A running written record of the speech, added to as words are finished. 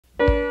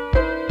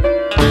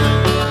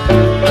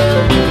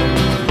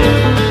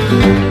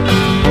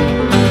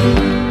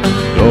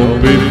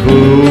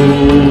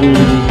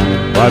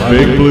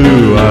big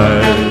blue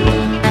eyes,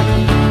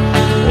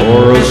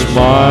 or a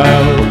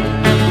smile,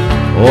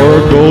 or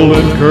a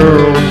golden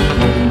curl.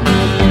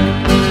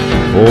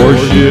 For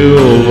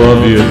she'll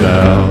love you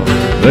now,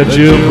 that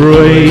you'll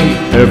break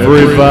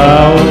every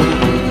vow,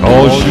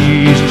 'cause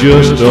she's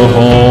just a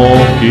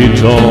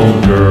honky-tonk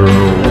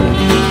girl.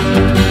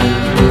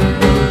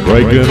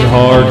 Breaking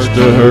hearts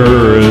to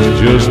her is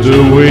just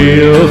a way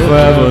of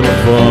having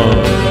fun.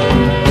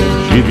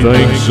 She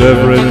thinks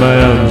every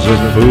man's a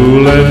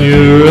fool and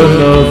you're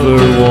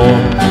another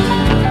one.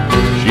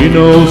 She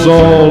knows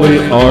all the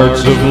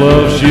arts of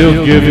love, she'll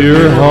give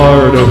your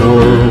heart a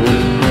whirl.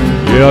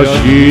 Yeah,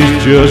 she's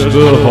just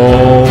a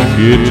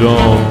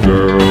honky-tonk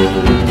girl.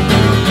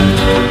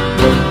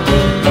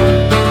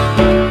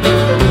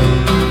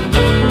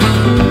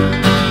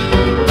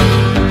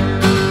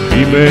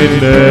 She may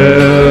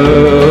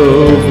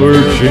never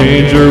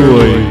change her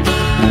ways,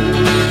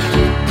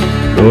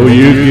 though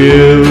you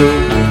give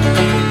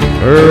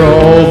her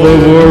all the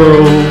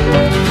world.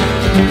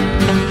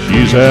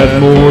 She's had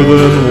more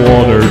than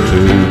one or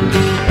two,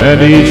 and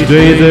each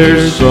day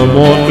there's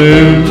someone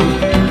new,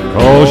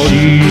 'cause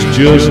she's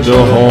just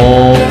a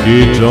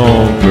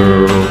honky-tonk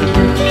girl.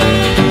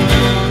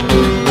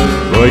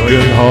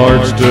 Breaking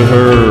hearts to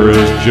her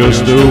is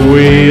just a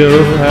way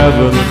of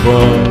having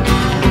fun.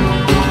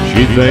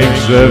 She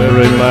thinks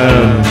every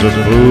man's a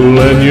fool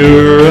and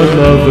you're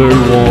another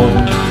one.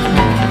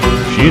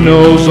 She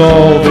knows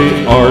all the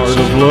arts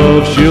of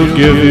love, she'll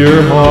give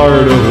your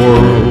heart a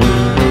whirl.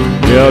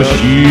 Yeah,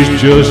 she's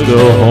just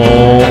a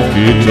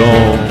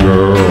honky-tonk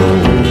girl.